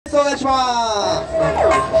お願いします。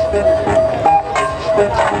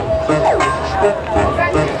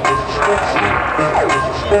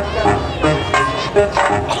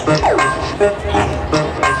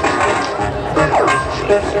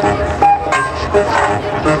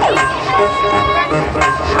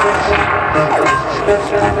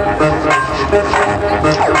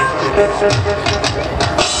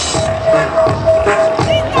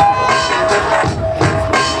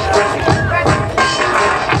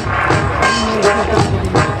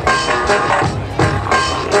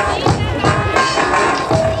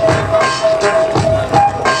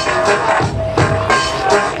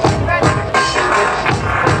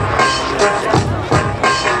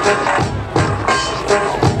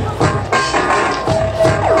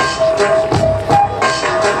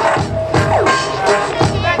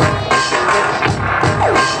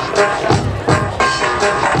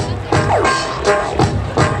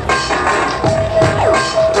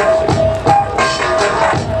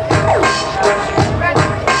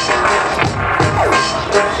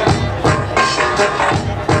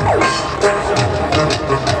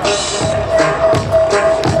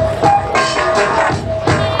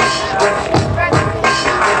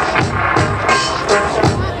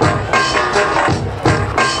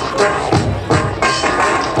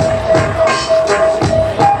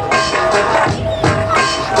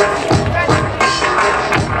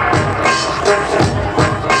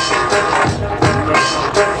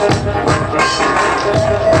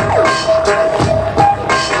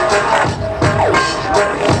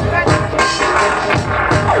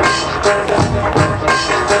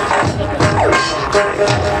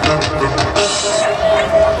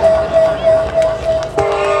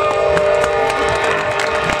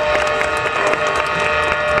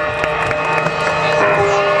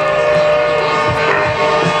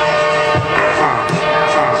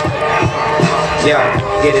Yo,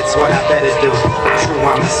 get it's what I better do. True,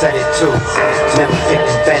 I'ma set it too. Never picked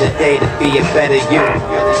a better day to be a better you.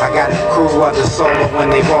 I got a crew of the solo when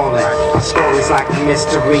they rollin'. My story's like a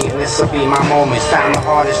mystery and this'll be my moment. Found the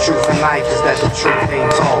hardest truth in life is that the truth ain't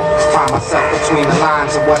told. Find myself between the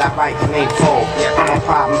lines of what I write and ain't told. I'm a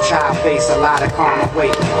problem child, face a lot of karma,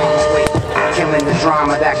 wait. Killing the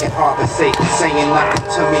drama that can harbor Satan, saying nothing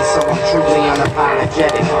to me, so I'm truly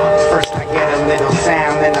unapologetic. First I get a little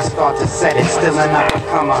sound, then I start to set it. Still an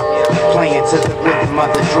up-and-comer, playing to the rhythm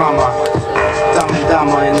of the drummer. Dumb and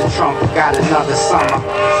Dumber in the trunk, got another summer.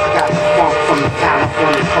 I got the funk from the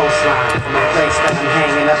California coastline, from a place that I'm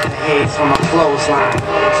hanging up the heads from a clothesline.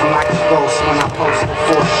 I'm like a ghost when I post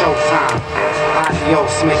before showtime.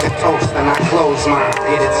 Adios, make a toast and I close mine.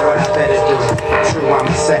 Yeah, that's what I better do. True,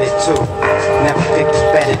 I'ma set it too. Never picked a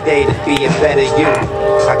better day to be a better you.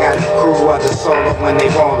 I got a crew of the solo when they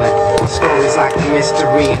rollin'. My story's like a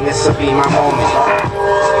mystery and this'll be my moment.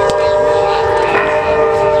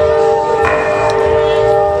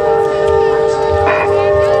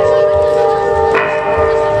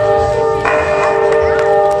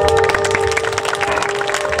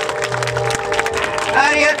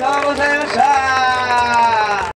 Aりがとうございました。